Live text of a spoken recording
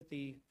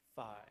Timothy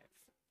 5.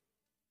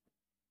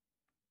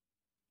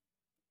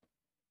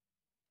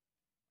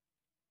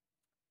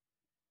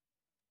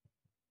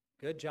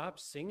 Good job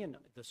singing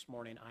this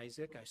morning,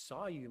 Isaac. I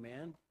saw you,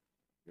 man.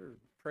 You're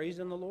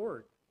praising the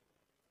Lord.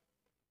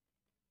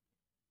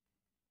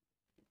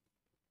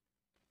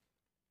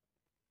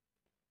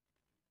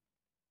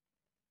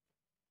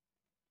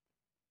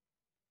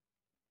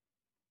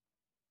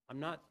 I'm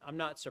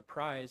not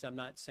surprised. I'm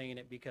not saying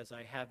it because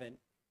I haven't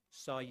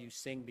saw you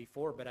sing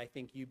before, but I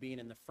think you being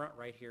in the front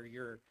right here,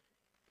 you're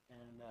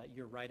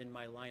right in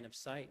my line of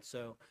sight.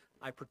 So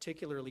I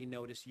particularly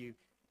notice you.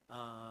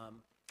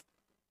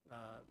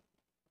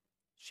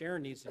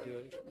 Sharon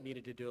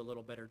needed to do a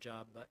little better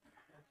job, but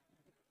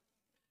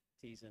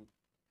teasing.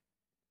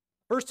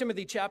 1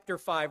 Timothy chapter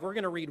 5, we're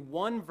going to read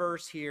one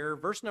verse here,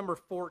 verse number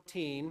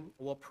 14.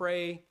 We'll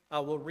pray,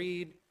 we'll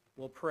read,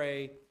 we'll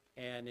pray,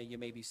 and you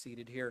may be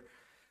seated here.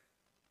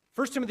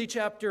 1 Timothy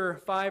chapter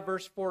 5,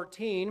 verse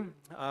 14,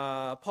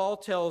 Paul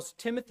tells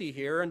Timothy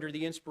here, under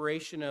the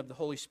inspiration of the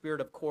Holy Spirit,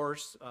 of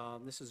course,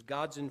 this is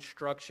God's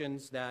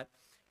instructions that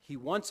he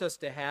wants us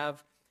to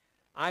have.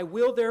 I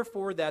will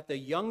therefore that the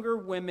younger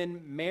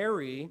women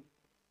marry,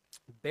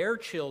 bear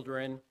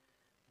children,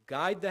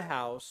 guide the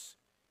house,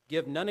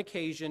 give none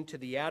occasion to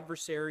the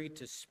adversary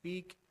to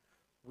speak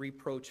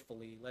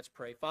reproachfully. Let's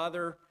pray.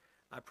 Father,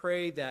 I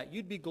pray that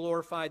you'd be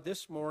glorified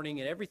this morning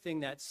in everything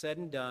that's said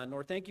and done.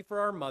 Lord, thank you for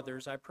our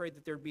mothers. I pray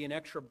that there'd be an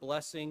extra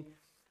blessing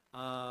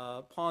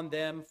upon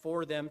them,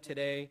 for them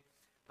today.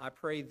 I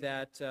pray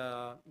that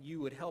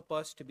you would help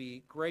us to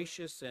be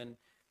gracious and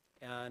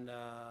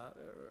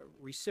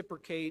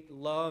reciprocate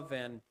love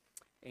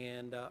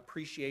and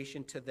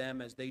appreciation to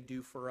them as they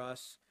do for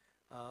us,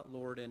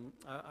 Lord. And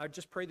I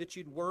just pray that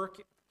you'd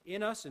work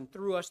in us and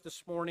through us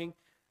this morning.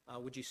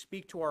 Would you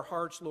speak to our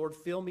hearts, Lord?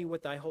 Fill me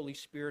with thy Holy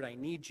Spirit. I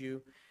need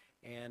you.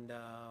 And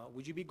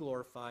would you be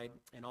glorified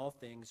in all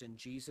things. In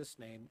Jesus'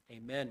 name,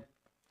 amen.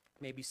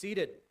 You may be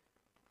seated.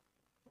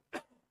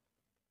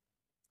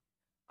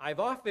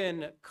 I've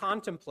often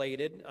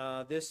contemplated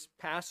this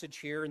passage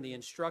here and the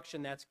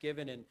instruction that's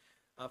given in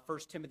 1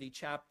 Timothy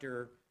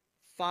chapter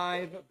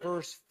 5,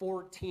 verse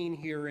 14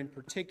 here in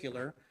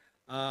particular.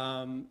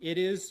 It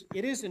is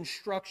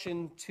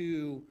instruction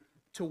to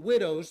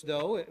widows,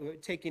 though,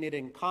 taking it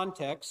in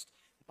context.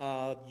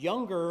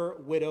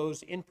 Younger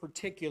widows in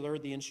particular,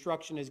 the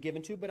instruction is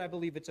given to, but I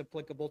believe it's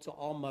applicable to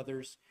all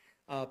mothers,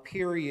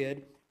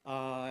 period,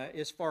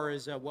 as far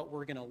as what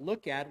we're going to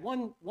look at.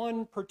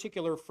 One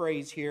particular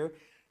phrase here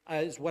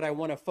is what I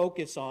want to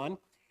focus on.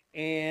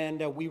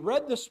 And we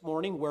read this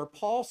morning where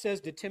Paul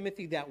says to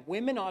Timothy that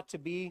women ought to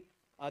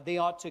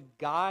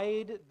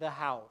guide the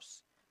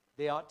house.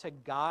 They ought to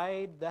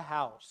guide the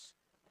house.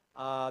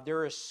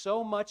 There is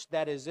so much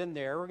that is in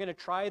there. We're going to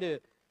try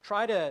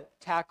to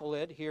tackle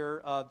it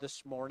here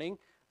this morning,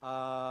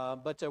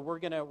 but we're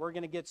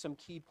going to get some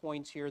key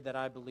points here that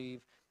I believe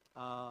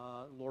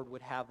Lord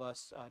would have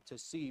us to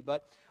see.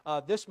 But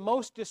this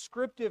most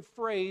descriptive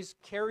phrase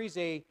carries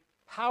a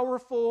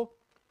powerful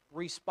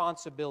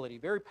responsibility,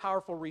 very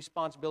powerful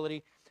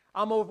responsibility.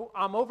 I'm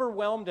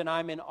overwhelmed and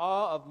I'm in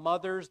awe of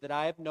mothers that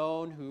I have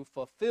known who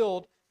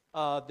fulfilled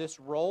this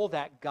role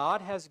that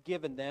God has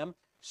given them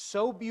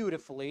so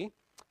beautifully,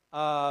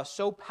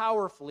 so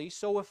powerfully,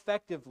 so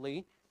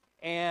effectively,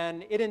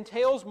 and it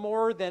entails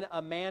more than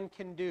a man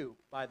can do,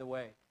 by the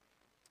way.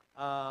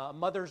 A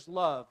mother's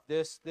love,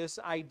 this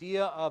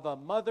idea of a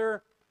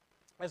mother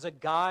as a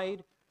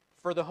guide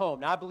for the home.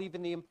 Now, I believe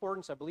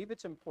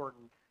it's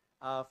important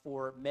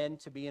for men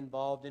to be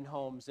involved in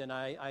homes, and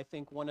I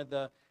think one of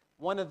the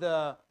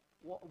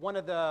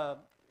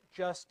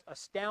just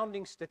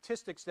astounding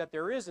statistics that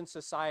there is in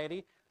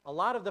society. A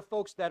lot of the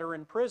folks that are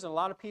in prison, a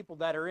lot of people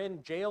that are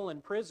in jail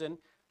and prison,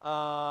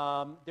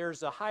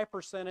 there's a high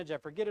percentage, I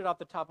forget it off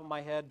the top of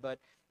my head, but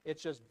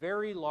it's just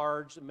very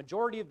large. The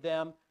majority of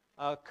them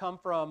come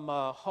from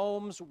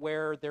homes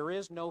where there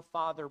is no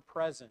father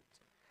present.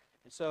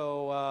 And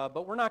so,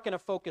 but we're not going to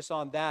focus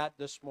on that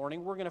this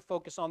morning. We're going to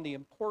focus on the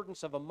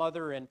importance of a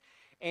mother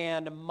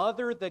and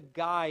mother the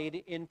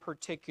guide in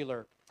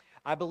particular.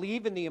 I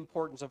believe in the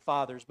importance of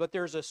fathers, but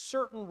there's a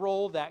certain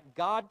role that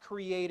God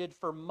created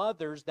for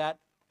mothers that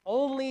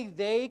only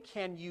they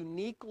can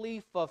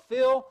uniquely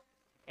fulfill,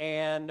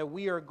 and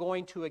we are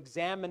going to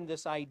examine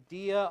this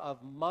idea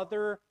of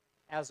mother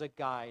as a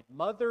guide.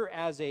 Mother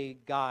as a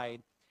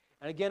guide.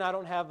 And again, I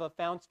don't have a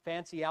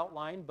fancy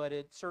outline, but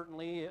it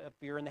certainly, if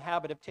you're in the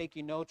habit of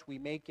taking notes, we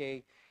make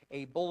a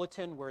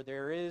bulletin where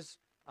there is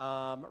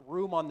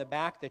room on the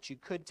back that you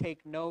could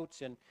take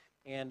notes, and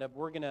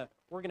we're gonna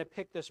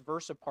pick this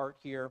verse apart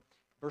here,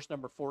 verse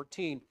number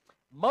 14.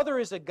 Mother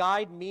as a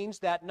guide means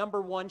that,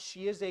 number one,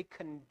 she is a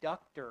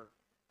conductor.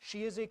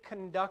 She is a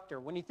conductor.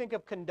 When you think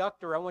of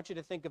conductor, I want you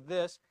to think of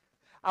this.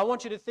 I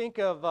want you to think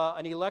of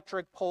an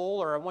electric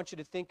pole, or I want you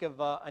to think of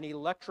an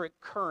electric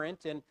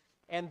current,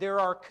 and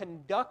there are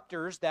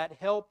conductors that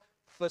help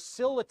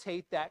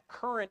facilitate that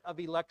current of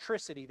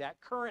electricity, that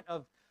current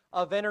of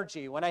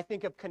energy. When I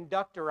think of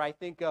conductor, I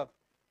think of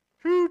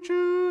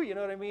choo-choo, you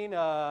know what I mean?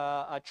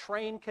 A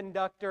train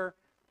conductor.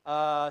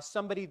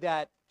 somebody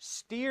that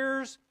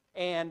steers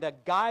and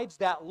guides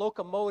that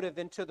locomotive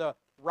into the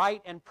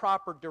right and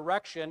proper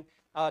direction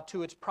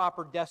to its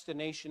proper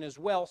destination as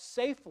well,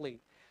 safely.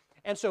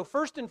 And so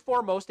first and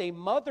foremost, a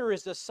mother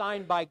is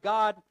assigned by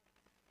God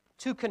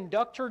to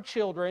conduct her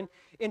children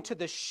into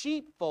the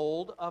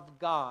sheepfold of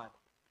God.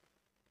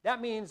 That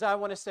means, I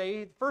want to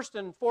say, first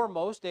and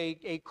foremost,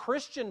 a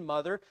Christian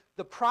mother,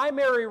 the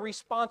primary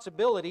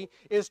responsibility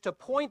is to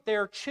point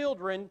her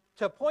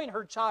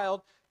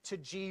child to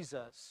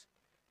Jesus.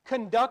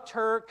 Conduct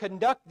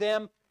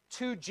them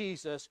to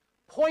Jesus.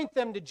 Point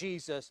them to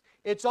Jesus.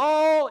 It's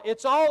all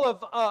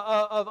of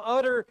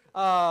utter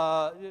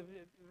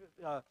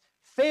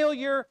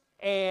failure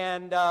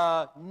and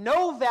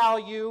no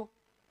value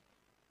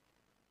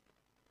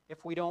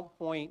if we don't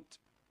point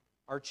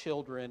our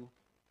children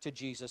to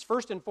Jesus.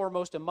 First and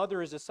foremost, a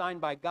mother is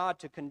assigned by God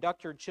to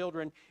conduct her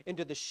children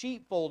into the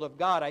sheepfold of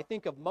God. I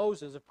think of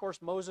Moses. Of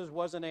course, Moses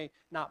wasn't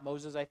not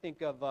Moses. I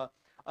think of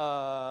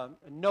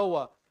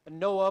Noah.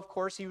 Noah, of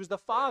course, he was the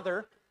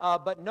father,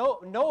 but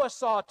Noah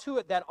saw to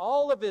it that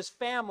all of his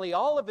family,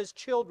 all of his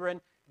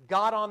children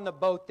got on the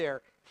boat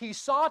there. He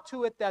saw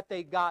to it that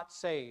they got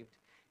saved.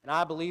 And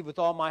I believe with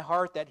all my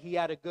heart that he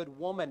had a good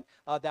woman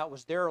that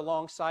was there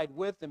alongside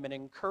with him and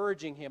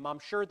encouraging him. I'm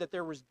sure that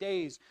there was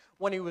days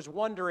when he was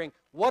wondering,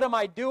 what am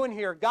I doing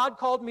here? God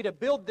called me to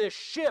build this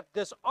ship,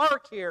 this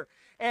ark here,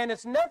 and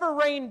it's never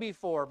rained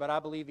before. But I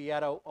believe he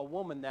had a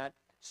woman that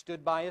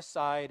stood by his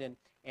side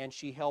and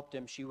she helped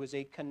him. She was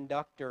a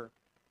conductor.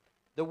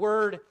 The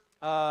word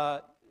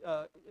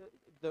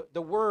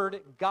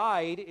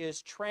guide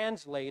is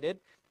translated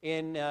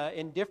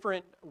in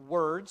different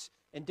words,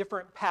 in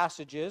different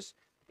passages.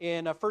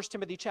 In 1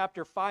 Timothy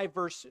chapter 5,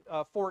 verse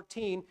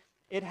 14,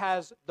 it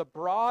has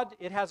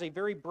a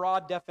very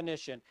broad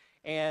definition.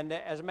 And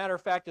as a matter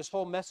of fact, this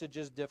whole message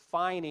is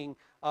defining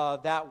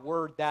that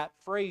word, that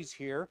phrase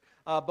here.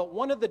 But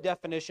one of the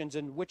definitions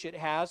in which it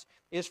has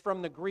is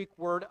from the Greek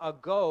word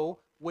ago,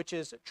 which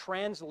is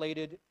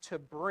translated to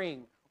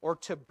bring or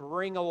to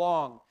bring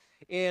along.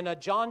 In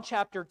John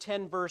chapter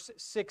 10, verse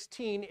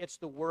 16, it's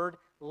the word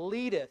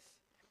leadeth.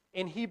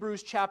 In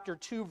Hebrews chapter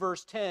 2,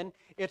 verse 10,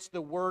 it's the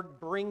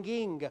word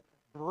bringing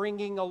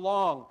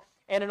along.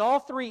 And in all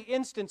three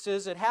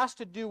instances, it has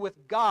to do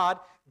with God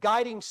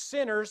guiding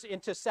sinners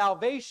into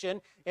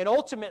salvation and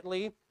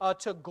ultimately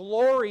to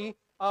glory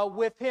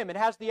with Him. It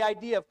has the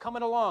idea of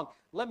coming along.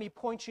 Let me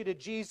point you to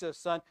Jesus,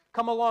 son.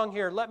 Come along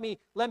here. Let me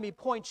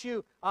point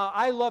you.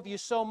 I love you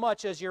so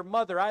much as your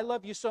mother. I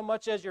love you so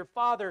much as your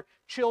father,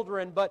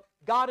 children. But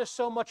God is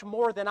so much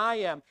more than I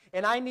am.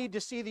 And I need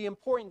to see the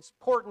importance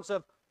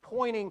of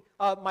pointing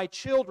my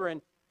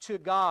children to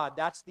God.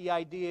 That's the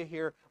idea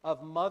here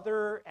of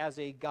mother as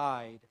a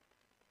guide.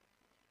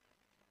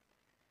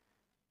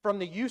 From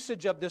the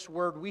usage of this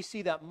word, we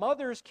see that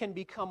mothers can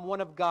become one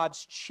of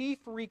God's chief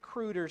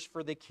recruiters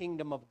for the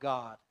kingdom of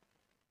God.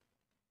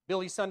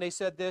 Billy Sunday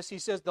said this. He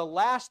says, the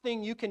last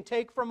thing you can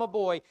take from a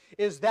boy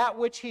is that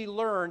which he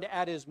learned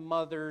at his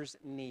mother's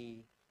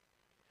knee.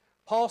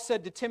 Paul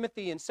said to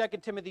Timothy in 2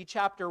 Timothy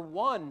chapter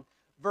 1,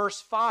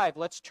 verse 5.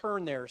 Let's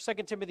turn there. 2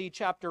 Timothy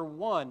chapter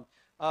 1,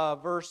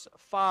 verse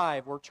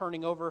 5. We're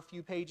turning over a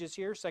few pages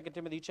here. 2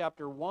 Timothy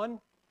chapter 1.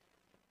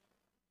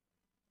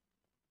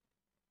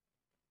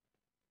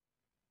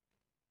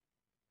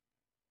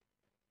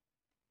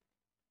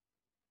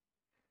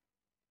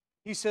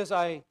 He says,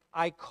 I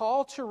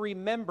call to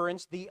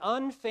remembrance the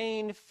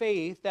unfeigned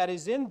faith that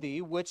is in thee,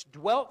 which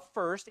dwelt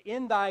first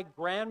in thy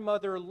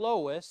grandmother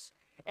Lois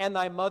and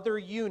thy mother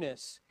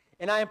Eunice,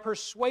 and I am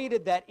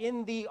persuaded that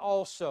in thee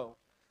also.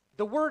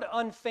 The word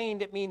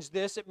unfeigned, it means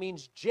this, it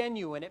means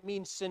genuine, it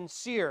means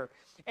sincere.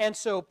 And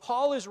so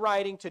Paul is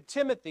writing to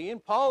Timothy,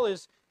 and Paul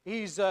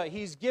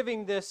he's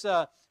giving this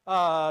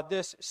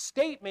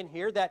statement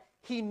here that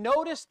he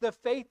noticed the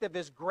faith of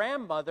his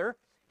grandmother.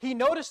 He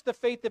noticed the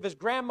faith of his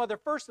grandmother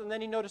first, and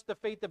then he noticed the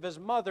faith of his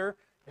mother,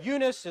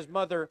 Eunice, his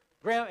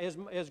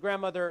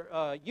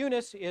grandmother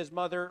Eunice, his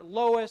mother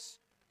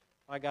Lois.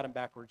 I got them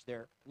backwards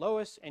there.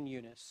 Lois and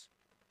Eunice.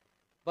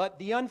 But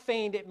the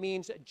unfeigned, it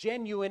means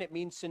genuine, it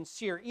means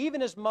sincere.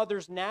 Even as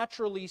mothers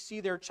naturally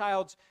see their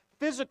child's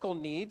physical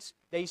needs,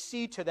 they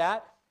see to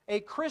that,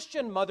 a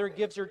Christian mother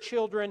gives her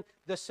children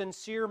the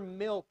sincere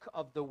milk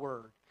of the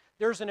Word.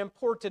 There's an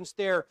importance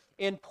there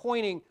in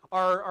pointing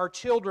our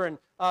children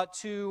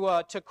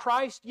to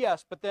Christ,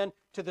 yes, but then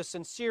to the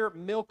sincere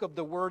milk of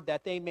the Word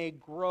that they may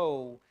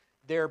grow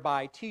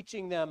thereby,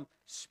 teaching them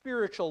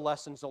spiritual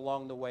lessons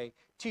along the way,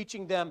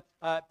 teaching them,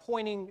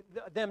 pointing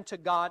them to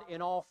God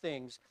in all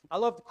things. I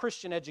love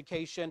Christian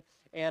education,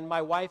 and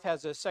my wife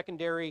has a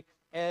secondary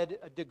ed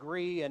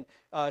degree, and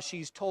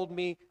she's told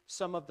me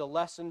some of the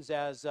lessons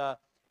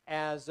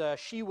as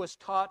she was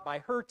taught by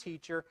her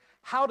teacher,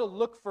 how to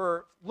look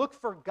for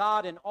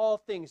God in all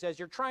things as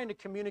you're trying to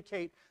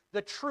communicate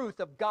the truth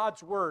of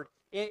God's Word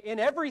in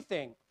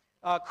everything.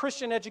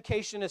 Christian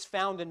education is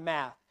found in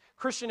math.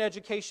 Christian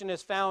education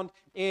is found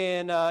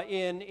in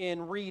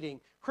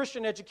reading.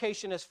 Christian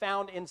education is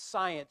found in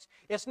science.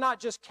 It's not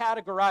just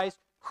categorized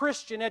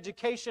Christian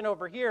education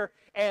over here,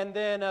 and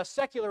then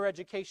secular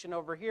education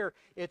over here.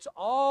 It's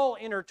all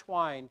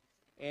intertwined.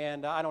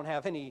 And I don't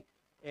have any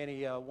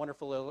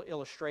wonderful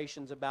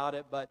illustrations about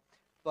it, but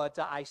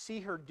I see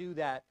her do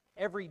that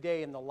every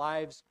day in the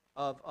lives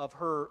of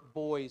her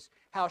boys,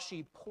 how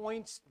she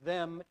points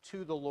them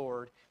to the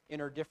Lord in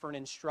her different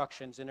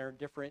instructions, in her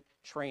different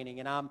training,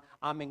 and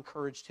I'm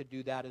encouraged to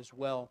do that as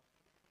well.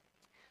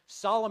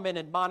 Solomon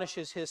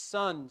admonishes his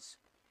sons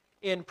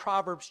in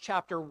Proverbs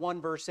chapter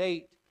 1, verse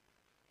 8.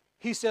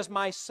 He says,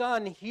 "My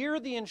son, hear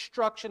the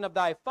instruction of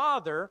thy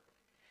father,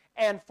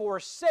 and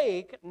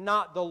forsake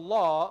not the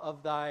law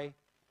of thy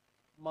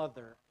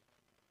mother."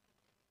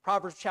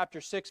 Proverbs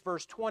chapter 6,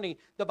 verse 20,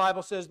 the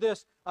Bible says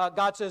this,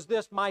 God says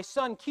this, "My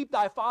son, keep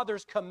thy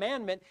father's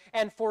commandment,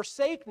 and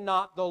forsake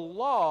not the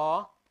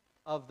law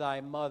of thy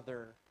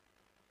mother."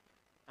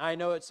 I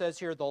know it says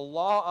here, the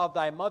law of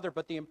thy mother,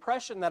 but the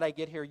impression that I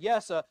get here,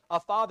 yes, a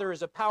father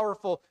is a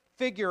powerful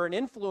figure and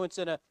influence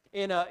in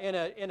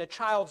a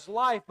child's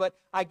life, but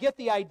I get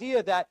the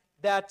idea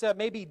that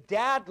maybe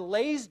dad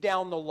lays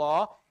down the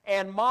law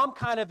and mom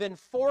kind of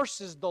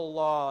enforces the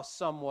law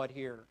somewhat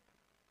here.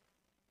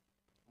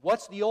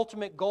 What's the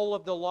ultimate goal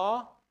of the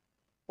law?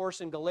 Of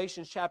course, in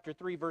Galatians chapter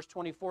 3, verse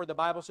 24, the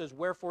Bible says,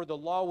 "Wherefore the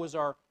law was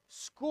our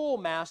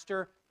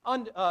schoolmaster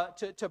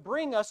to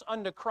bring us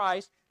unto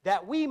Christ,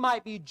 that we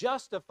might be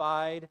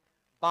justified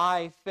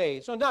by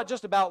faith." So it's not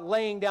just about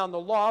laying down the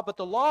law, but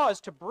the law is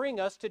to bring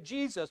us to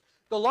Jesus.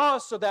 The law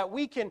is so that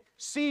we can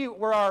see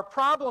where our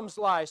problems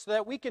lie, so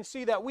that we can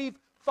see that we've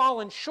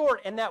fallen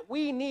short and that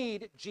we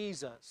need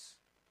Jesus.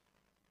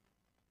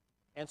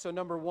 And so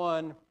number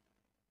one,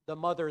 the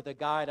mother, the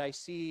guide, I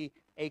see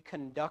a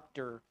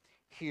conductor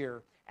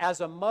here. As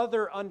a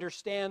mother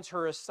understands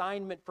her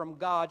assignment from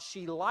God,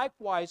 she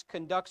likewise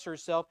conducts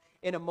herself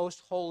in a most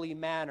holy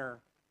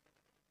manner.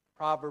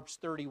 Proverbs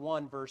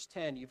 31, verse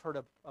 10. You've heard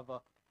of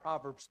a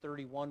Proverbs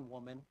 31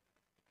 woman.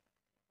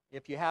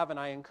 If you haven't,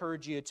 I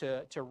encourage you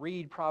to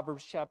read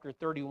Proverbs chapter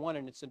 31,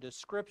 and it's a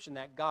description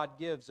that God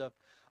gives of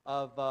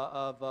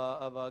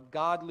a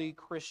godly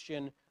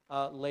Christian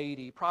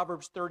lady.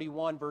 Proverbs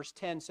 31, verse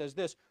 10 says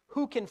this,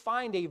 "Who can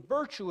find a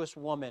virtuous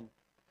woman?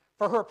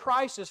 For her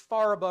price is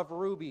far above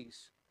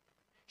rubies.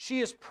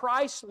 She is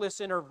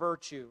priceless in her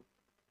virtue."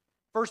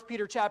 1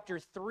 Peter chapter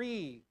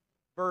 3,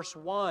 verse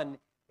 1,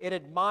 it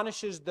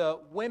admonishes the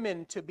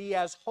women to be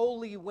as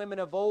holy women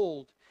of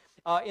old.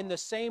 In the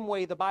same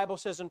way, the Bible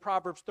says in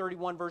Proverbs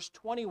 31, verse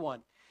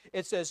 21,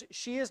 it says,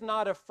 "She is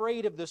not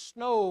afraid of the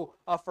snow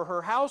for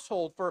her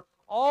household, for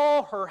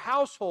all her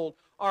household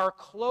are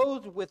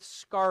clothed with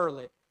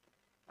scarlet."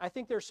 I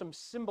think there's some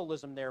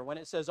symbolism there when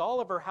it says all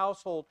of her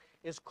household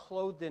is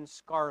clothed in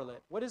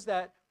scarlet. What is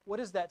that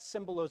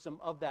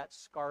symbolism of that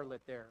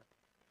scarlet there?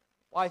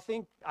 Well, I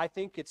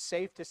think it's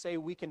safe to say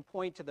we can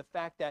point to the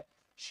fact that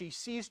she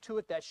sees to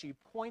it that she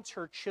points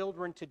her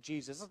children to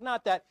Jesus. It's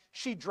not that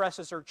she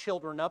dresses her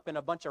children up in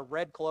a bunch of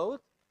red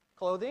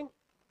clothing,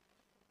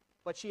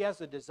 but she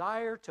has a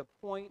desire to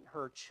point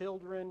her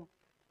children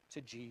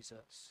to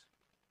Jesus.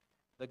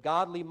 The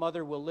godly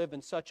mother will live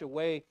in such a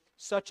way,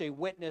 such a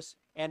witness,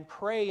 and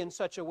pray in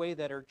such a way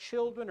that her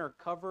children are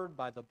covered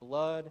by the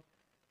blood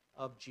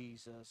of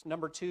Jesus.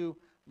 Number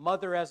two,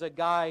 mother as a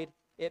guide,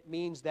 it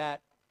means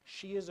that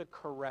she is a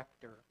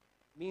corrector.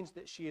 It means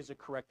that she is a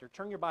corrector.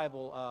 Turn your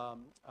Bible,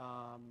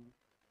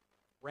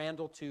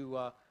 Randall,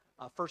 to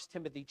 1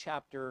 Timothy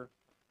chapter,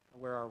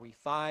 where are we,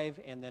 5,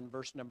 and then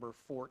verse number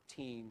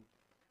 14.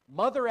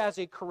 Mother as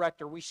a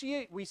corrector. We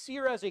see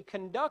her as a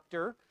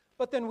conductor,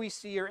 but then we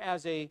see her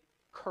as a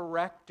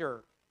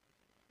corrector.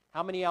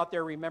 How many out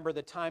there remember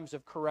the times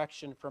of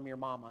correction from your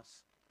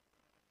mamas?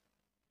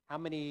 How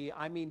many?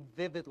 I mean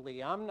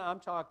vividly. I'm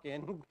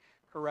talking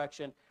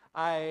correction.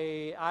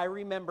 I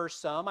remember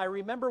some. I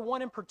remember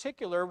one in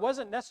particular. It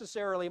wasn't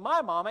necessarily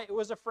my mama. It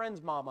was a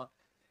friend's mama.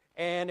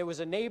 And it was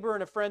a neighbor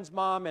and a friend's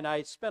mom, and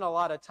I spent a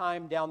lot of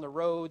time down the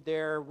road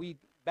there. We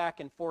back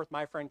and forth.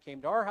 My friend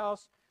came to our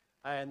house,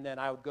 and then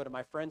I would go to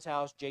my friend's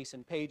house.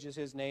 Jason Page is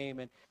his name,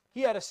 and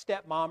he had a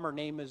stepmom. Her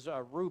name is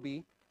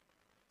Ruby.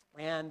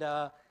 And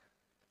I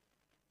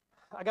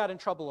got in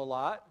trouble a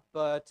lot,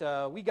 but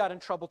we got in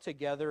trouble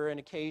together on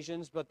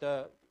occasions. But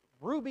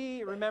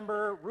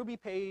Ruby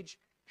Page,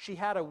 she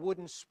had a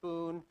wooden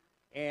spoon,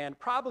 and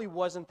probably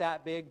wasn't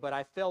that big, but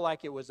I feel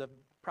like it was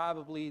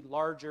probably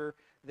larger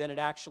than it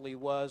actually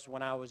was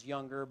when I was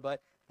younger.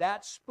 But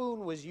that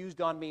spoon was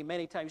used on me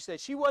many times. She said,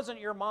 "She wasn't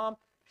your mom.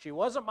 She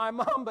wasn't my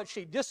mom, but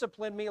she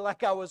disciplined me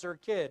like I was her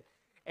kid."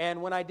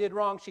 And when I did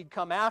wrong, she'd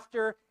come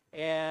after,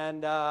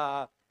 and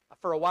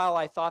for a while,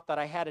 I thought that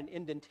I had an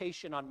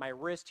indentation on my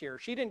wrist here.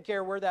 She didn't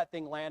care where that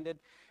thing landed.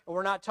 And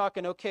we're not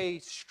talking, okay,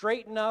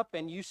 straighten up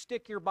and you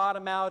stick your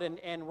bottom out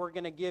and we're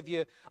going to give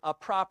you a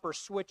proper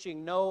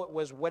switching. No, it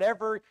was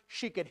whatever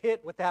she could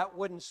hit with that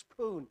wooden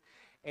spoon.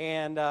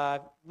 And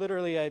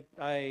literally,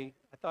 I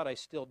thought I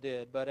still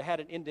did, but I had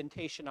an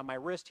indentation on my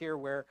wrist here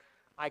where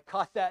I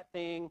caught that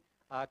thing,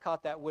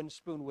 caught that wooden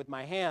spoon with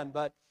my hand.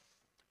 But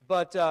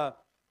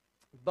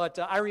But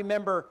I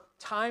remember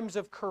times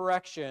of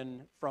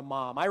correction from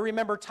Mom. I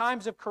remember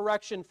times of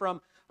correction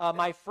from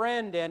my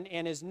friend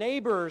and his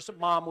neighbor's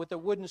mom with a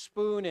wooden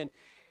spoon,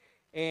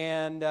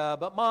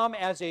 but Mom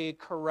as a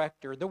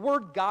corrector. The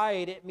word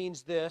guide, it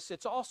means this.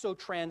 It's also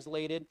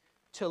translated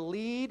to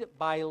lead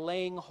by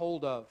laying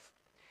hold of.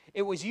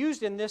 It was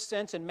used in this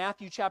sense in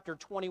Matthew chapter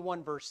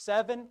 21, verse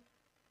 7,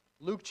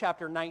 Luke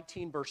chapter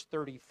 19, verse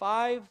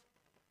 35,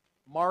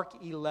 Mark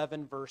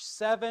 11, verse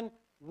 7,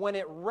 when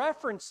it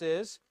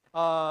references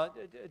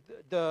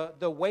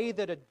the way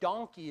that a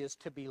donkey is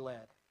to be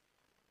led.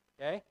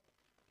 Okay?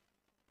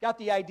 Got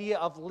the idea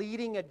of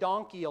leading a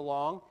donkey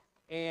along,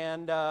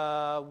 and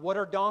what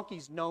are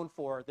donkeys known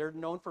for? They're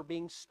known for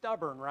being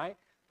stubborn, right?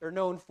 They're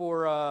known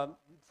for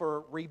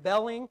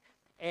rebelling,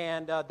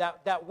 and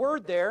that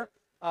word there,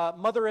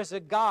 mother as a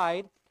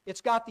guide,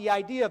 it's got the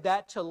idea of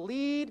that, to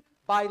lead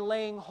by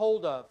laying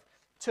hold of,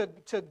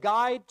 to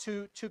guide,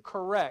 to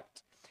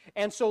correct.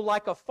 And so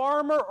like a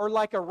farmer or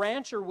like a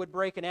rancher would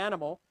break an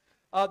animal,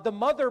 the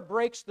mother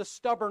breaks the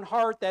stubborn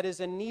heart that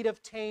is in need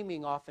of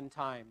taming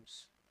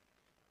oftentimes.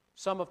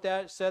 Some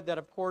have said that,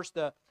 of course,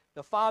 the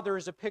father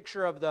is a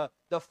picture of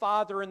the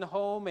father in the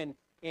home,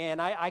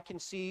 and I can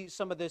see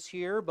some of this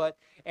here,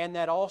 and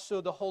that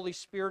also the Holy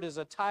Spirit is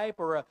a type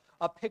or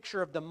a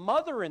picture of the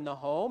mother in the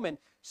home, and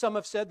some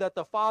have said that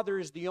the father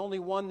is the only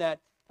one that,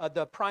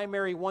 the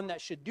primary one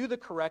that should do the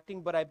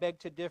correcting, but I beg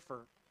to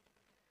differ.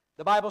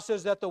 The Bible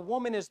says that the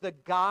woman is the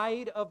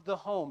guide of the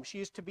home.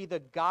 She is to be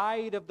the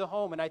guide of the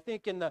home, and I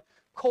think in the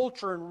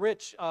culture in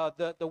which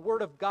the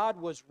Word of God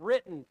was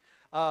written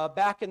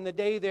back in the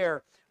day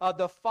there,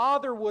 the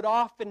father would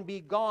often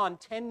be gone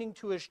tending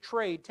to his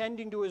trade,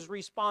 tending to his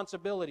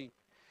responsibility,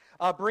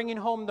 bringing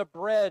home the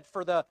bread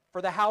for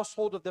the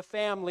household of the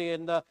family,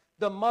 and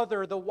the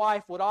mother, the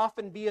wife, would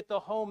often be at the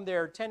home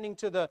there tending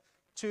to the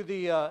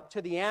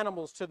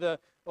animals, to the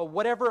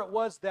whatever it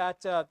was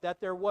that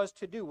there was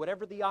to do,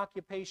 whatever the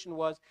occupation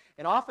was,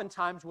 and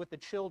oftentimes with the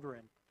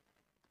children.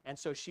 And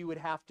so she would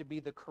have to be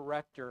the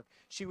corrector.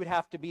 She would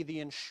have to be the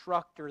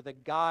instructor, the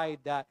guide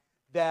that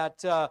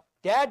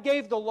Dad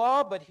gave the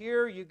law, but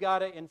here you got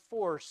to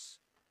enforce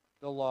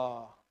the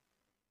law.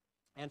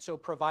 And so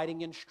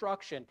providing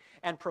instruction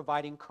and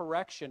providing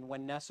correction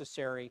when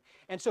necessary.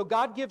 And so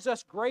God gives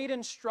us great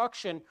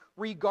instruction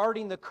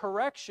regarding the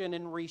correction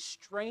and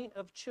restraint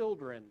of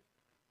children.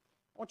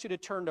 I want you to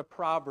turn to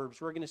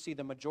Proverbs. We're going to see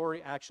the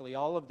majority, actually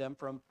all of them,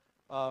 from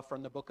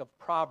the book of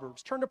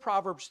Proverbs. Turn to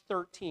Proverbs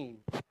 13.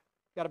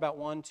 Got about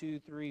 1, 2,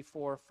 3,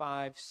 4,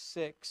 5,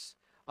 6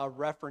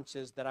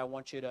 references that I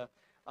want you to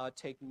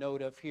take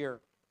note of here.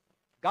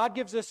 God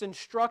gives us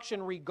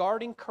instruction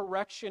regarding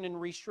correction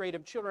and restraint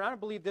of children. I don't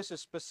believe this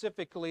is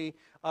specifically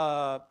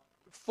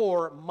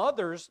for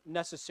mothers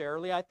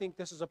necessarily. I think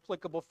this is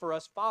applicable for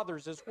us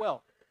fathers as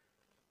well.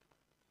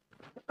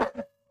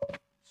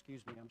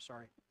 Excuse me, I'm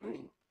sorry.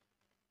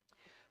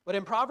 But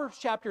in Proverbs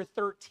chapter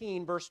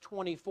 13, verse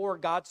 24,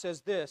 God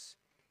says this,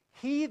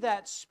 "He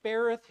that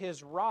spareth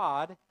his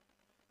rod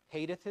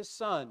hateth his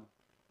son."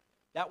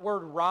 That word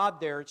rod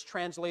there, it's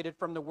translated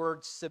from the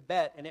word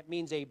sebet, and it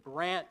means a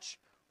branch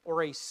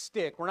or a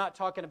stick. We're not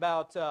talking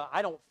about,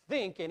 I don't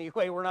think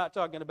anyway, we're not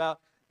talking about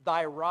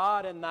thy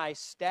rod and thy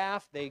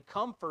staff, they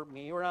comfort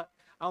me. I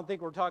don't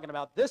think we're talking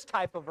about this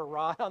type of a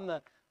rod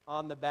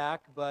on the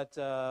back, but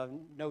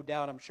no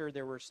doubt I'm sure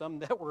there were some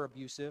that were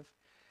abusive.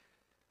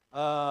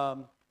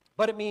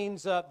 But it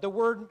means, the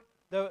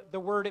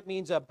word it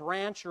means a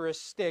branch or a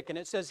stick, and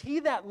it says, "He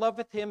that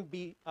loveth him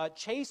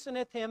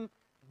chasteneth him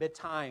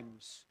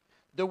betimes."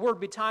 The word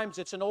betimes,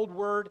 it's an old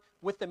word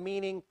with the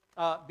meaning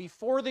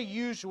before the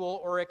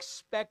usual or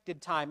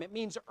expected time. It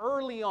means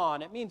early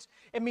on. It means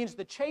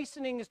the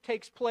chastening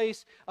takes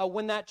place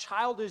when that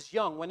child is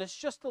young, when it's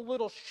just a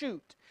little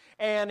shoot.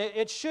 And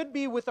it should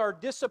be with our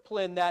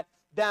discipline that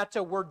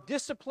we're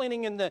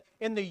disciplining in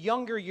the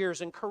younger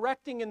years and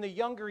correcting in the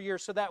younger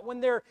years, so that when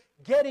they're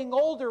getting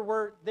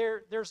older,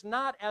 there's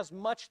not as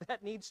much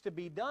that needs to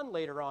be done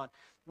later on.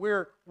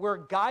 We're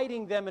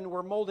guiding them and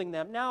we're molding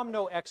them. Now, I'm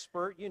no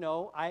expert,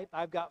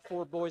 I've got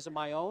 4 boys of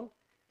my own,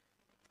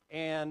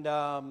 and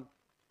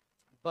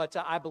but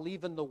I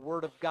believe in the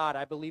Word of God.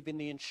 I believe in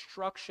the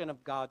instruction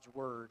of God's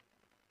Word.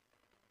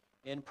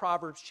 In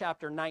Proverbs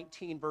chapter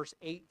 19, verse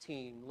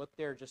 18, look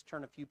there, just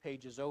turn a few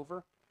pages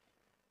over.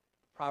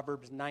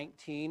 Proverbs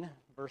 19,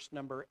 verse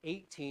number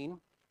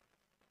 18.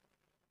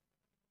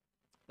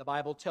 The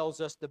Bible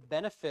tells us the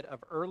benefit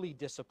of early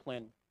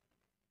discipline.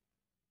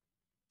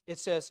 It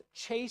says,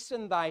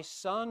 "Chasten thy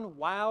son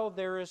while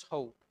there is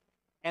hope,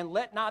 and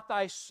let not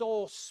thy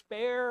soul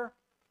spare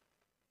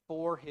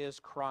for his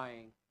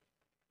crying."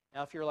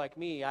 Now, if you're like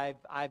me,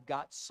 I've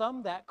got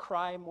some that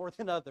cry more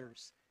than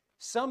others.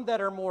 Some that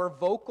are more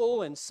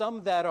vocal, and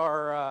some that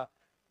are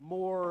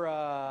more...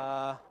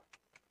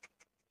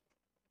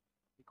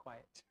 be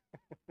quiet.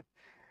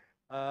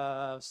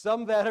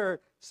 Some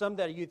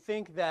that you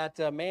think that,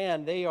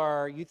 man,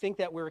 you think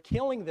that we're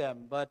killing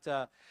them, but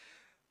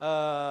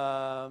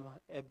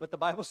But the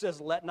Bible says,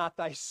 let not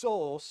thy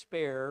soul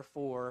spare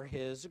for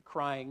his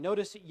crying.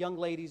 Notice, young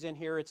ladies in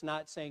here, it's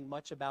not saying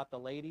much about the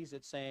ladies.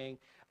 It's saying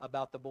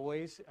about the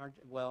boys.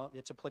 Well,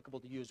 it's applicable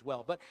to you as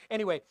well. But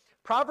anyway,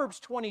 Proverbs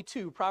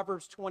 22,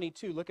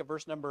 look at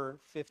verse number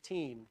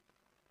 15.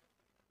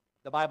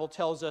 The Bible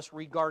tells us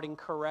regarding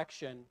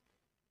correction.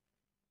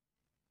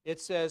 It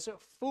says,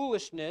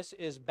 foolishness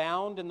is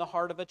bound in the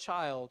heart of a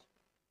child,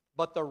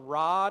 but the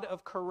rod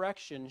of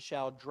correction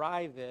shall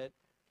drive it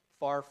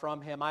far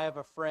from him. I have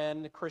a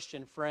friend, a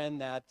Christian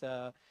friend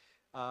that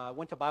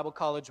went to Bible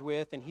college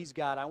with, and he's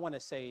got, I want to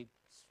say,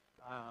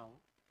 I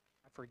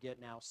forget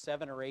now,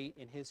 7 or 8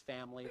 in his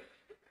family.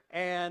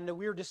 And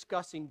we were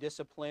discussing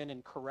discipline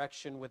and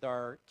correction with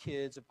our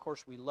kids. Of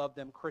course, we love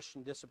them,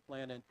 Christian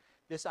discipline, and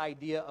this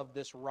idea of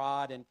this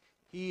rod. And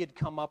he had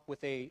come up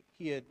with he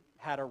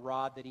had a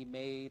rod that he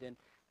made. And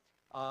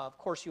of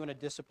course, you want to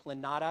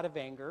discipline not out of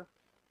anger,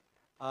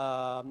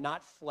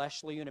 not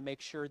fleshly. You want to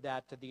make sure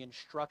that the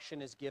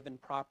instruction is given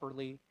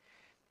properly.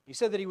 He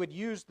said that he would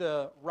use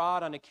the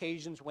rod on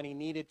occasions when he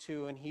needed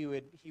to, and he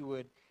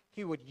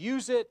would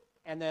use it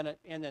and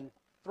then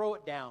throw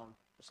it down.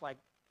 It's like,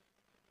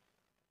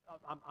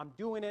 I'm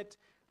doing it.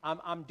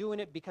 I'm doing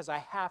it because I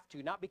have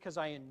to, not because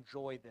I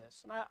enjoy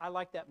this. And I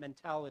like that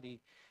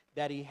mentality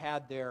that he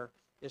had there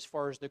as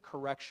far as the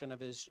correction of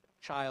his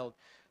child.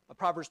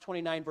 Proverbs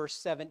 29, verse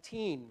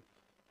 17.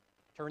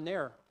 Turn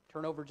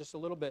over just a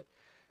little bit.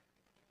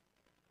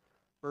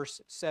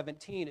 Verse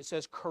 17, it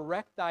says,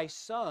 correct thy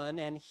son,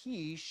 and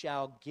he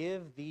shall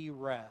give thee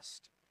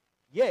rest.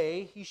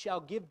 Yea, he shall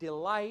give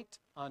delight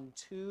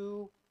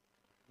unto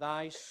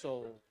thy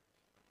soul.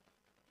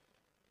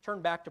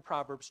 Turn back to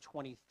Proverbs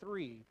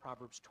 23.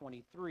 Proverbs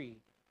 23.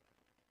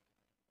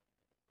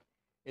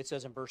 It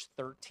says in verse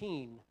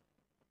 13,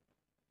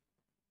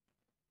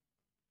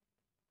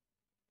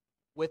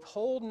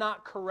 withhold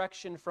not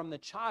correction from the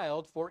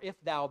child, for if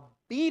thou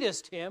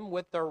beatest him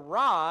with the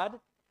rod,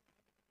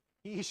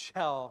 he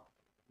shall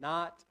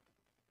not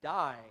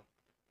die.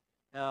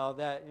 Now,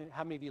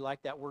 how many of you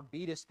like that word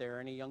beatest there?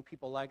 Any young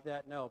people like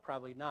that? No,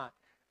 probably not.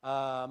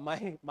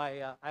 I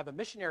have a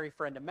missionary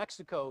friend in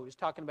Mexico who's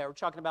we're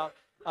talking about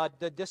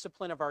the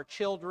discipline of our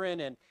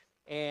children,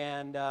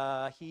 and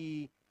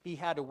he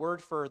had a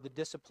word for the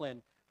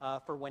discipline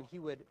for when he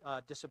would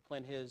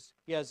discipline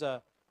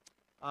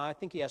I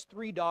think he has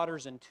 3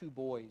 daughters and 2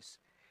 boys,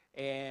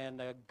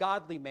 and a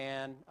godly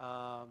man,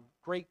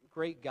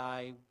 great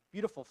guy,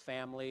 beautiful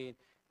family.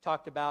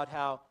 Talked about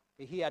how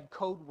he had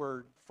code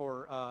word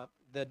for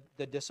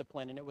the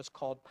discipline, and it was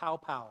called pow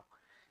pow.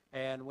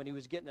 And when he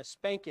was getting a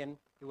spanking,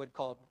 he would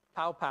call it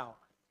pow pow.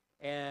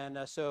 And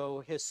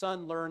so his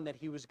son learned that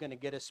he was going to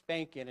get a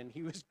spanking, and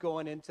he was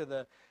going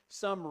into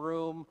some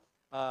room,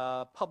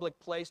 public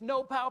place.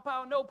 No pow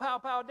pow, no pow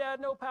pow, Dad,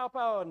 no pow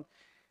pow.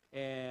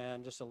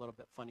 And just a little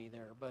bit funny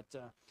there. But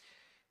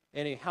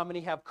how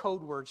many have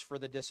code words for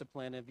the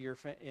discipline of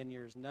in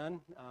yours?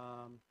 None?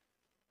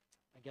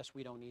 I guess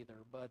we don't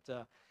either.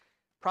 But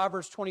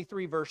Proverbs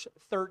 23, verse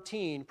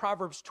 13.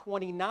 Proverbs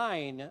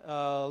 29,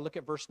 look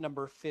at verse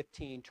number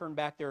 15. Turn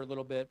back there a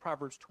little bit.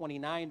 Proverbs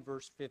 29,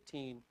 verse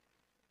 15.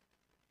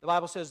 The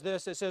Bible says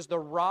this. It says, the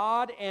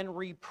rod and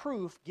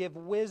reproof give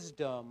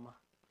wisdom,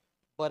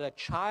 but a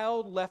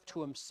child left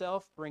to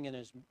himself bringeth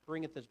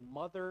his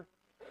mother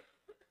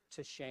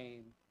to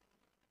shame.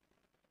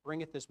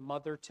 Bringeth his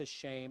mother to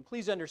shame.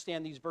 Please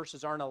understand these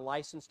verses aren't a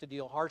license to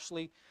deal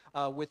harshly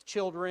with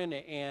children,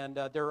 and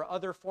there are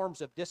other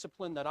forms of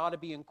discipline that ought to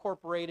be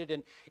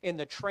incorporated in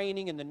the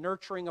training and the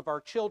nurturing of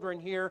our children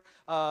here,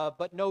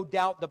 but no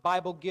doubt the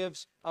Bible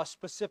gives a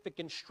specific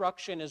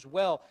instruction as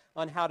well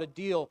on how to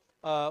deal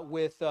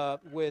with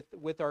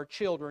our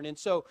children. And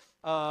so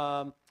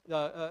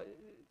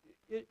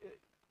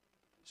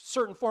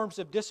certain forms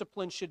of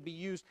discipline should be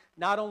used,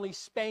 not only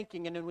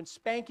spanking, and when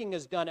spanking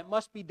is done, it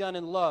must be done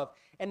in love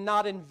and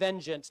not in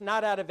vengeance,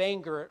 not out of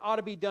anger. It ought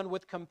to be done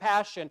with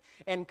compassion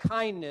and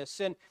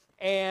kindness,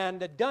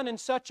 and done in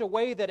such a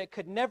way that it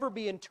could never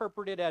be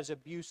interpreted as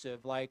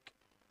abusive, like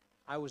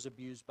I was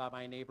abused by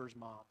my neighbor's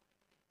mom.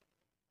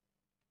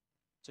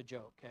 It's a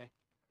joke, okay?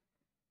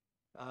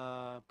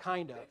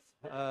 Kind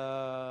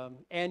of.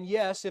 And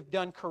yes, if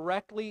done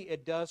correctly,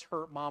 it does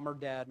hurt mom or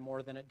dad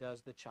more than it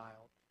does the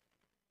child.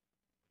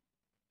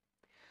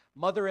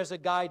 Mother as a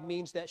guide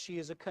means that she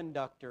is a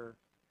conductor.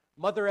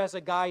 Mother as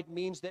a guide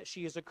means that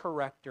she is a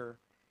corrector.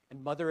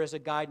 And mother as a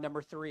guide,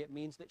 number 3, it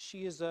means that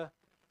she is a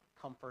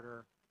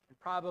comforter. And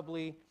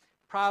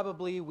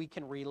probably we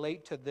can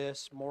relate to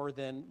this more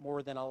than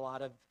a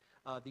lot of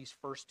these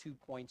first 2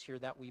 points here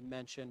that we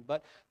mentioned.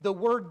 But the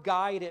word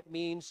guide, it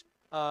means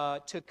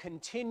to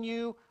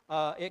continue.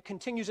 It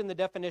continues in the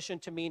definition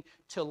to mean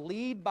to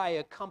lead by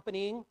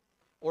accompanying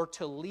or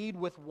to lead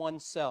with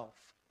oneself.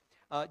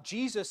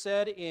 Jesus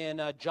said in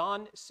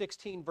John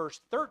 16, verse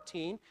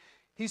 13,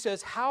 he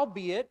says,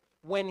 howbeit,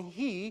 when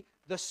he,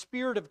 the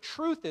Spirit of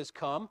truth, is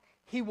come,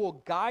 he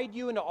will guide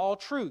you into all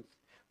truth.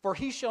 For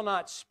he shall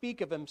not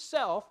speak of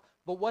himself,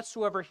 but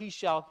whatsoever he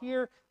shall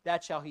hear,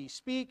 that shall he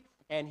speak,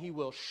 and He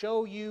will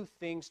show you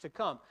things to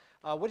come.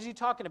 What is He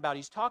talking about?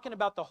 He's talking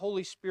about the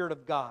Holy Spirit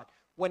of God.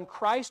 When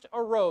Christ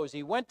arose,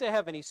 He went to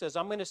heaven. He says,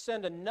 I'm going to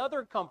send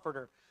another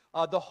Comforter,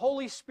 the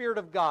Holy Spirit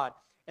of God.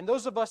 And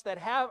those of us that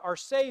are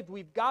saved,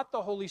 we've got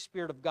the Holy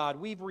Spirit of God.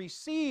 We've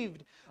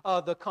received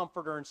the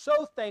Comforter, and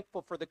so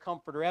thankful for the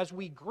Comforter. As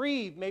we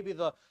grieve maybe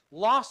the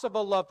loss of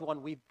a loved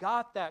one, we've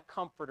got that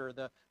Comforter,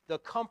 the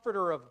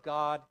Comforter of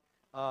God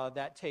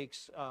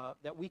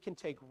that we can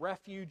take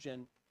refuge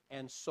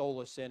and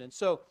solace in. And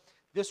so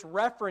this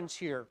reference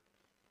here,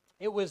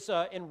 it was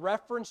in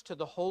reference to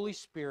the Holy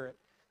Spirit,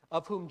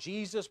 of whom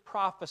Jesus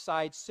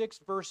prophesied 6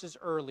 verses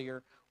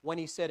earlier when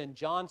He said in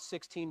John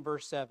 16,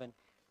 verse 7,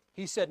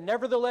 He said,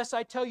 nevertheless,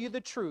 I tell you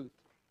the truth.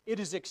 It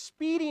is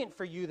expedient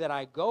for you that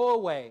I go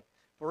away.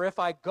 For if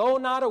I go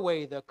not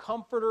away, the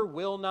Comforter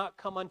will not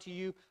come unto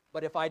you.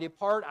 But if I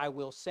depart, I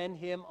will send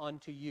Him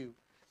unto you.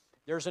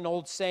 There's an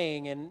old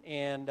saying,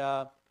 and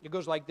it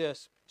goes like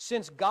this.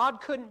 Since God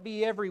couldn't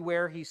be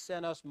everywhere, He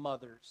sent us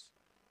mothers.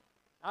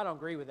 I don't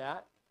agree with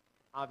that.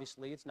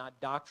 Obviously, it's not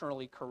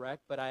doctrinally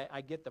correct, but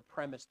I get the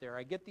premise there.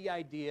 I get the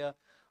idea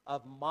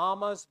of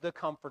Mama's the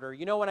Comforter.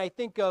 You know, when I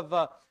think of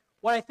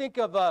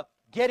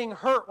getting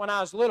hurt when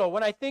I was little,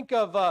 when I think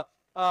of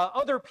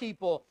other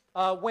people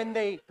when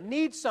they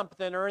need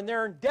something or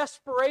they're in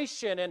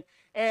desperation,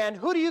 and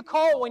who do you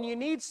call when you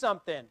need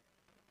something?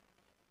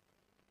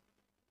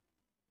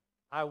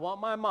 I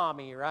want my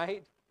mommy,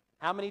 right?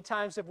 How many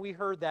times have we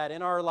heard that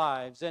in our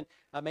lives? And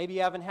maybe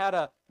you haven't had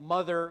a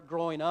mother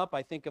growing up.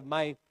 I think of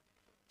my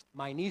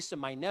niece and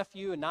my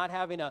nephew and not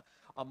having a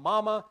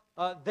mama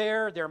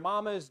there. Their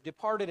mama is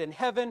departed in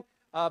heaven.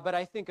 But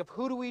I think of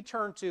who do we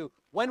turn to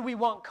when we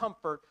want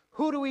comfort?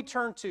 Who do we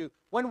turn to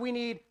when we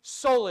need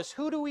solace?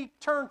 Who do we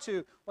turn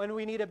to when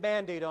we need a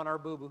Band-Aid on our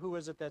boo-boo? Who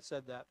is it that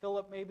said that?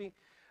 Philip, maybe?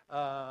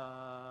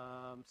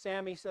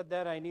 Sammy said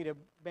that. I need a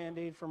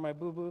Band-Aid for my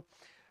boo-boo.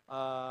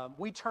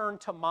 We turn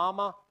to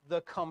Mama, the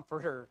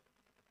Comforter.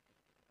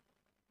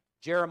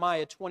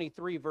 Jeremiah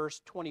 23,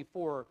 verse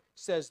 24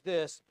 says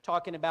this,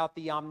 talking about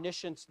the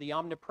omniscience, the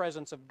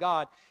omnipresence of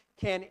God.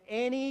 Can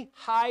any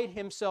hide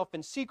himself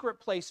in secret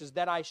places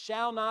that I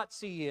shall not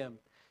see him?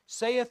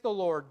 Saith the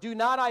Lord. Do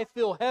not I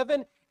fill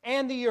heaven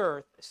and the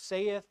earth?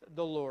 Saith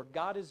the Lord.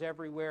 God is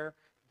everywhere.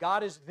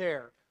 God is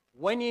there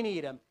when you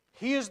need Him.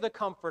 He is the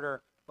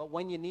Comforter. But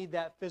when you need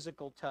that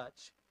physical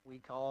touch, we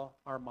call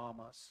our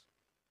mamas.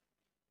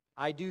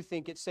 I do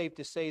think it's safe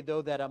to say,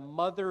 though, that a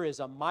mother is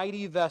a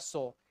mighty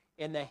vessel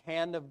in the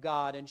hand of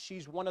God, and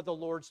she's one of the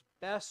Lord's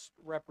best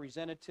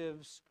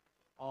representatives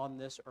on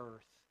this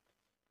earth.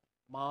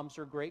 Moms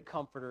are great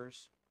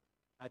comforters.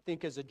 I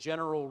think as a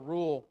general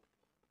rule,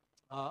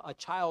 a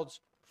child's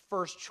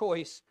first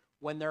choice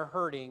when they're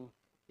hurting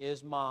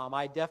is mom.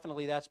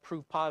 That's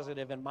proof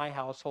positive in my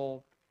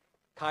household.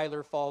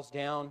 Kyler falls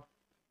down,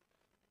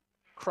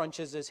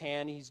 crunches his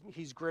hand.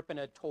 He's gripping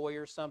a toy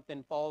or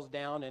something, falls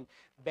down and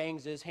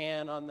bangs his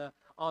hand on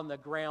the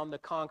ground, the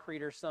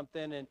concrete or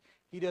something, and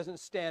he doesn't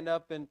stand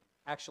up, and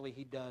actually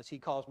he does. He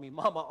calls me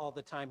Mama all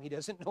the time. He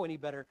doesn't know any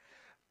better.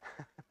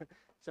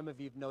 Some of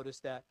you have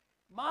noticed that.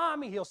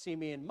 Mommy, he'll see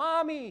me, and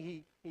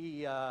Mommy,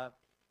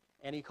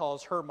 and he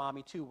calls her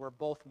Mommy too. We're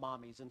both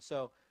mommies, and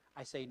so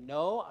I say,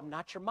 no, I'm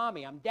not your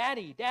mommy. I'm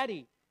Daddy,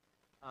 Daddy.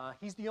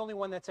 He's the only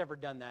one that's ever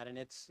done that, and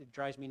it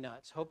drives me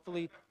nuts.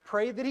 Hopefully,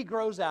 pray that he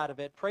grows out of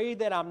it. Pray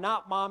that I'm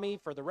not mommy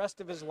for the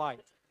rest of his life.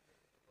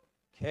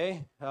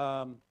 Okay?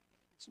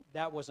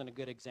 That wasn't a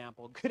good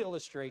example, good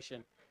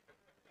illustration.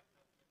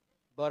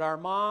 But our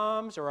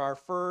moms are our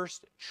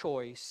first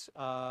choice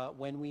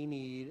when we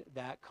need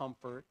that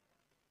comfort.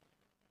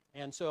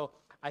 And so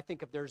I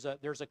think if there's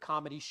a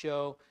comedy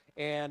show,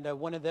 and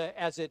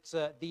as it's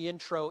the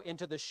intro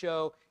into the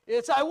show,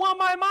 it's I want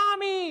my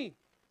mommy.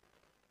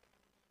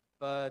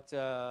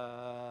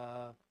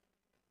 But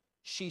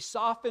she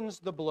softens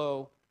the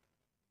blow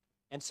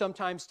and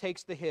sometimes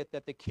takes the hit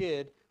that the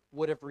kid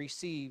would have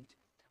received.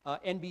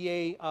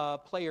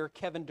 NBA player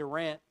Kevin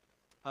Durant,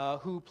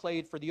 who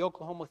played for the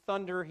Oklahoma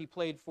Thunder, he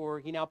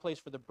now plays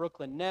for the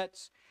Brooklyn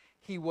Nets.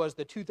 He was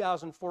the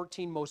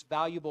 2014 most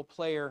valuable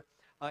player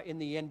in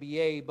the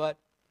NBA, but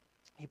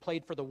he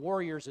played for the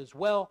Warriors as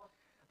well.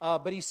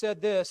 But he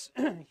said this: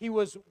 he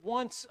was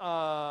once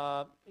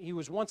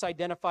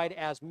identified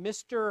as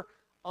Mr.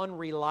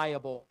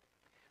 Unreliable,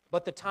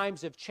 but the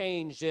times have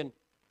changed. And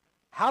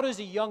how does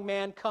a young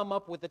man come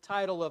up with the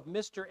title of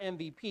Mr.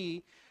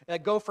 MVP,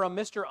 go from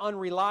Mr.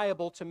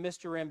 Unreliable to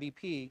Mr.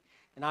 MVP?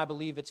 And I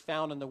believe it's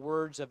found in the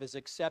words of his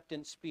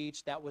acceptance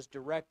speech that was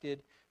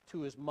directed to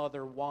his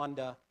mother,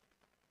 Wanda.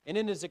 And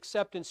in his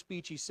acceptance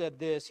speech, he said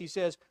this. He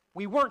says,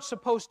 we weren't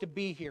supposed to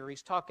be here.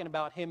 He's talking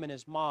about him and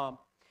his mom.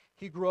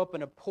 He grew up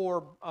in a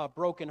poor,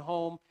 broken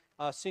home,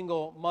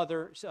 single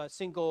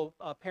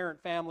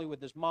parent family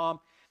with his mom.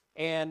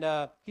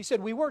 And he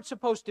said, we weren't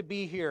supposed to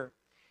be here.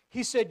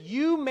 He said,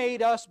 you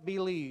made us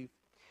believe.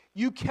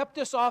 You kept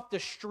us off the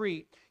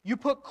street. You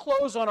put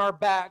clothes on our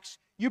backs.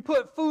 You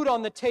put food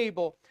on the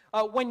table.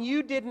 When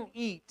you didn't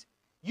eat,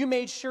 you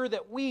made sure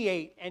that we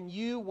ate, and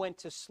you went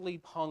to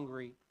sleep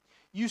hungry.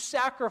 You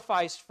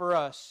sacrificed for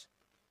us.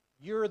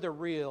 You're the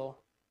real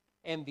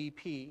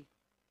MVP.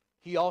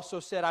 He also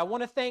said, I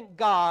want to thank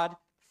God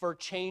for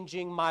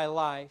changing my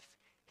life.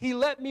 He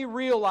let me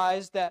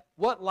realize that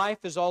what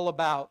life is all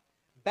about.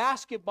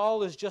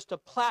 Basketball is just a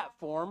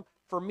platform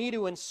for me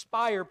to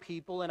inspire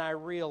people, and I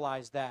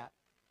realize that.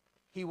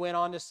 He went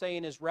on to say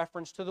in his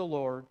reference to the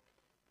Lord,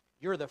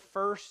 you're the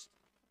first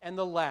and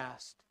the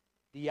last,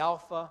 the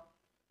Alpha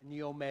and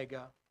the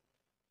Omega.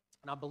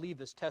 And I believe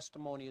his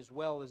testimony as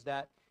well is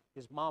that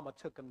his mama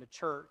took him to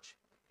church.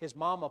 His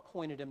mama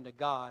pointed him to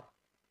God.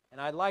 And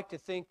I'd like to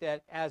think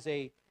that as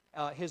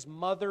his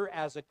mother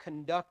as a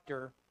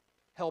conductor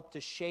helped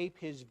to shape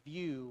his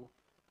view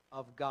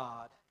of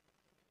God.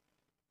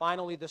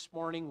 Finally, this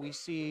morning, we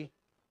see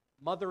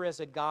mother as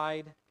a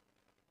guide.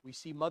 We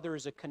see mother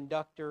as a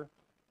conductor.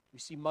 We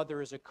see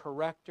mother as a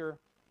corrector,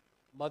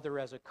 mother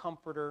as a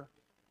comforter,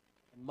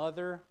 and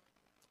mother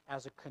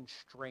as a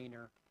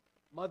constrainer.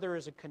 Mother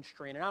as a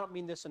constrainer. I don't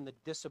mean this in the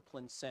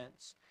discipline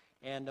sense,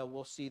 and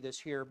we'll see this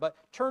here. But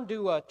turn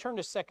to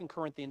 2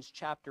 Corinthians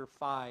chapter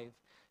 5.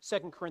 2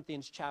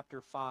 Corinthians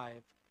chapter 5.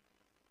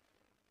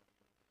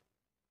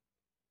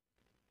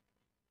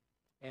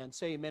 And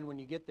say amen when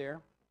you get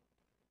there.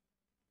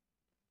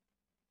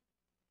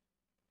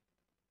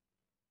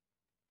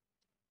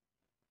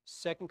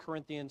 2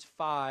 Corinthians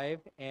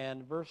 5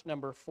 and verse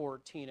number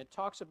 14. It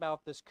talks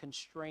about this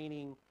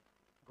constraining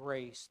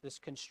grace, this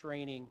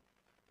constraining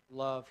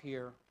love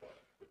here.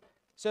 It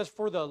says,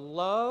 for the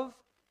love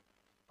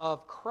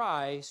of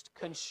Christ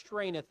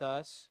constraineth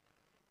us,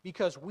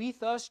 because we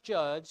thus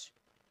judge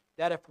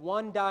that if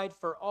one died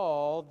for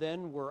all,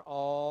 then we're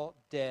all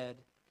dead.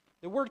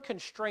 The word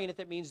constraineth,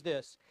 it means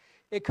this.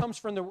 It comes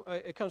from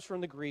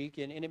the Greek,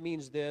 and it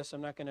means this.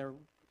 I'm not going to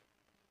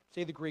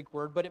say the Greek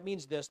word, but it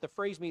means this. The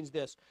phrase means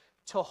this: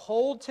 to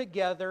hold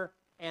together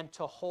and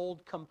to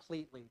hold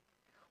completely.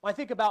 When I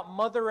think about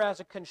mother as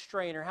a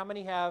constrainer, how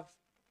many have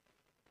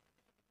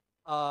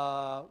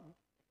a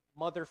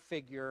mother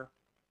figure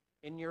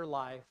in your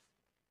life?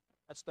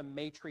 That's the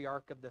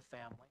matriarch of the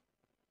family.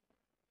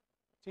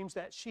 Seems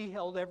that she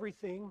held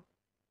everything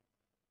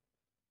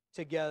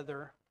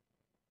together.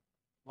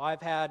 Well,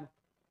 I've had,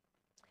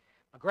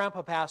 my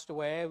grandpa passed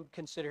away. I would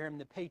consider him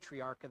the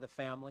patriarch of the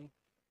family.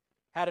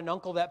 Had an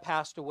uncle that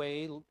passed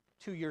away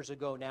 2 years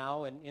ago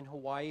now in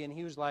Hawaii, and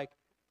he was like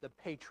the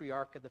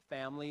patriarch of the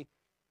family.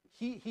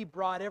 He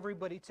brought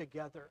everybody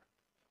together.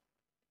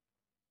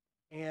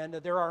 And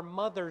there are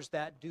mothers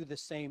that do the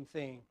same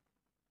thing.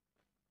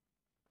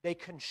 They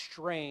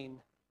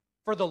constrain.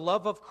 For the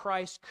love of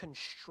Christ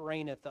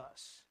constraineth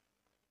us.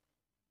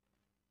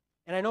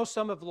 And I know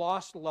some have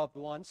lost loved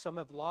ones. Some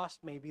have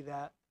lost maybe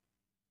that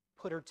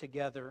put her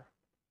together.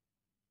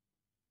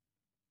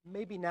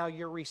 Maybe now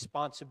your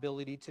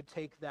responsibility to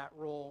take that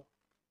role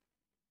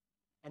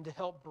and to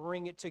help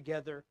bring it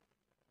together,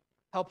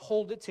 help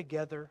hold it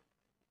together,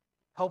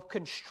 help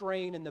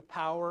constrain in the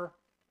power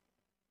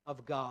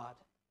of God.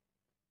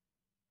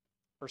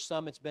 For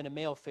some, it's been a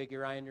male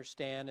figure, I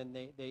understand, and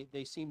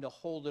they seem to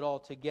hold it all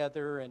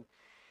together.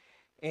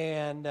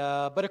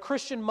 But a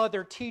Christian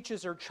mother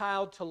teaches her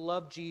child to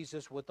love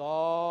Jesus with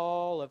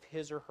all of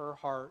his or her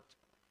heart.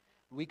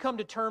 When we come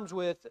to terms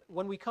with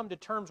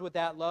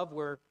that love,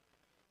 we're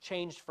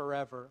changed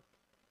forever.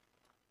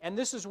 And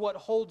this is what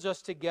holds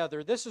us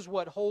together. This is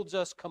what holds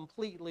us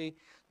completely.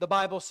 The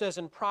Bible says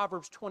in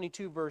Proverbs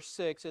 22, verse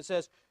 6, it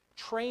says,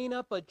 train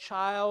up a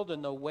child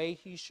in the way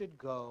he should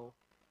go.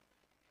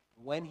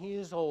 When he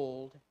is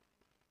old,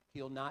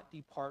 he'll not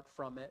depart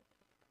from it.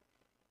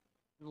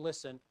 And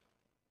listen,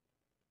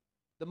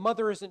 the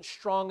mother isn't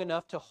strong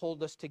enough to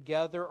hold us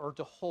together or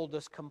to hold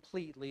us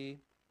completely.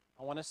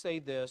 I want to say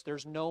this.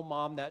 There's no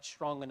mom that's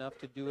strong enough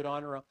to do it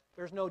on her own.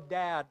 There's no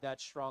dad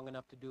that's strong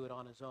enough to do it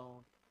on his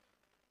own.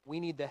 We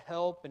need the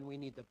help and we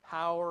need the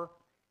power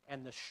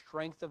and the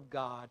strength of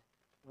God.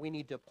 We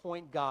need to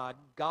point God.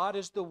 God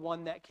is the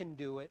one that can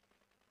do it,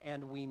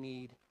 and we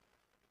need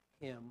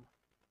him.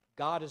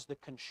 God is the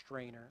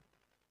constrainer.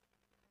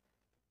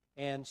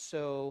 And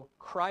so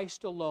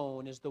Christ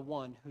alone is the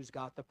one who's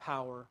got the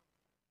power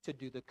to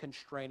do the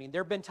constraining.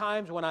 There have been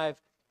times when I've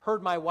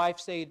heard my wife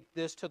say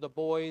this to the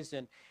boys,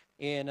 and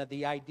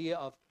the idea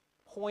of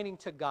pointing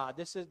to God.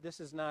 This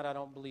is not, I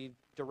don't believe,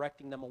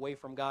 directing them away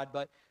from God,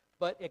 but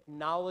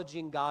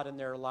acknowledging God in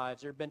their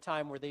lives. There have been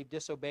times where they've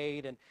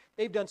disobeyed and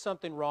they've done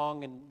something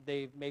wrong, and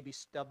they've maybe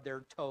stubbed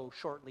their toe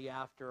shortly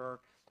after,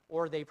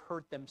 or they've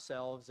hurt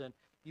themselves. And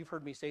you've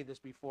heard me say this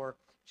before.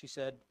 She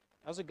said,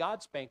 that was a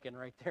God spanking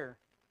right there.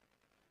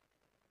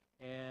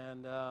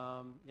 And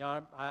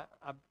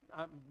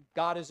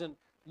God isn't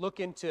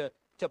looking to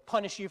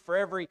punish you for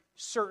every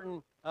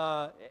certain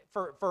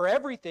for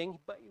everything,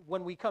 but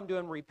when we come to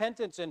him in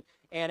repentance and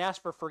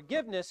ask for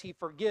forgiveness, he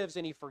forgives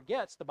and he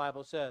forgets, the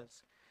Bible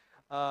says.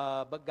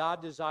 But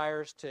God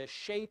desires to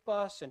shape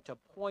us and to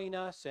point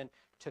us and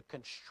to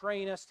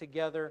constrain us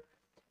together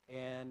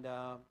and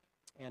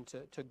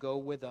to go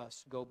with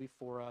us, go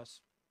before us.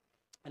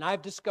 And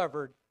I've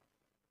discovered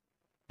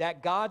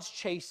that God's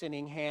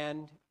chastening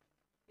hand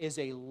is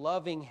a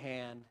loving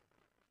hand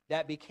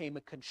that became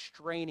a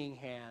constraining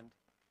hand.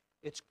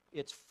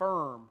 It's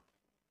firm,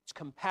 it's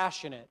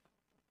compassionate,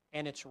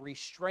 and it's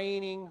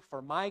restraining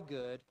for my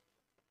good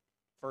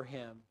for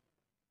him.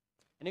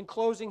 And in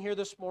closing here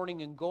this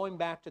morning and going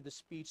back to the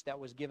speech that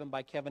was given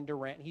by Kevin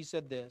Durant, he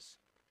said this.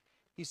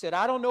 He said,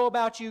 I don't know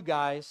about you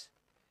guys,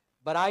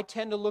 but I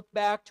tend to look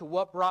back to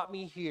what brought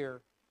me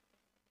here.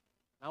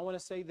 I want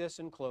to say this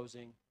in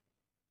closing.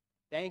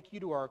 Thank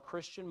you to our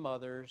Christian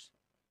mothers,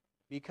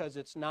 because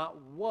it's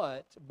not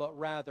what, but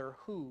rather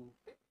who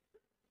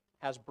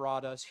has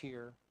brought us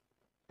here.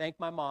 Thank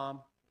my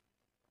mom.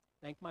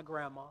 Thank my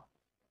grandma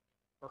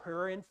for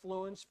her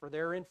influence, for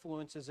their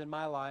influences in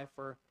my life,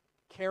 for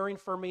caring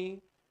for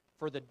me,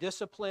 for the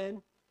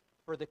discipline,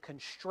 for the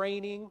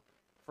constraining,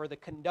 for the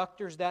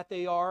conductors that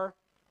they are,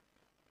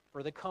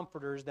 for the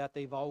comforters that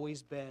they've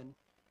always been.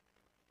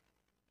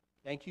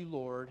 Thank you,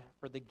 Lord,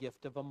 for the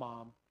gift of a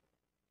mom.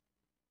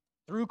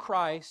 Through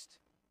Christ,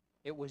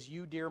 it was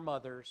you, dear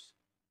mothers,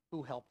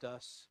 who helped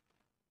us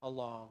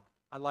along.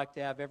 I'd like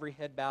to have every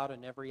head bowed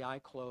and every eye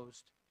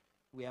closed.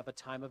 We have a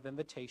time of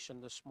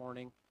invitation this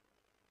morning.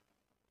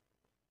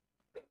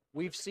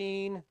 We've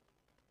seen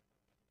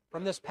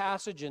from this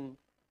passage in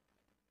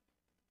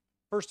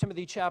 1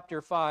 Timothy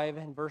chapter 5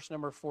 and verse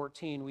number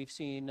 14, we've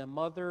seen a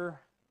mother,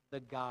 the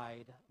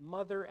guide.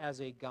 Mother as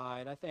a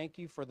guide. I thank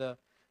you for the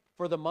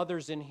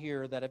mothers in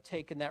here that have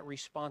taken that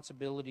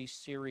responsibility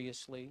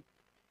seriously.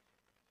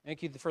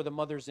 Thank you for the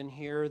mothers in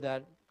here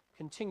that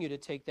continue to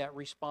take that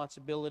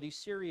responsibility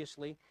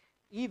seriously,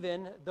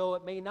 even though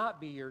it may not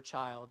be your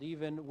child,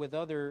 even with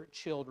other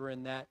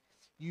children that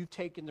you've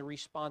taken the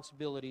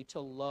responsibility to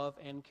love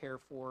and care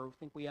for. I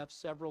think we have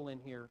several in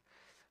here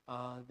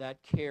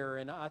that care,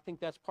 and I think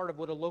that's part of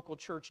what a local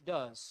church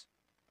does.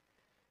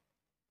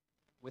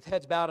 With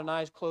heads bowed and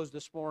eyes closed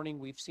this morning,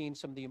 we've seen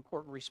some of the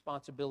important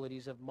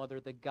responsibilities of Mother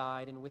the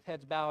Guide, and with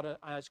heads bowed and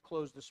eyes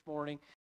closed this morning,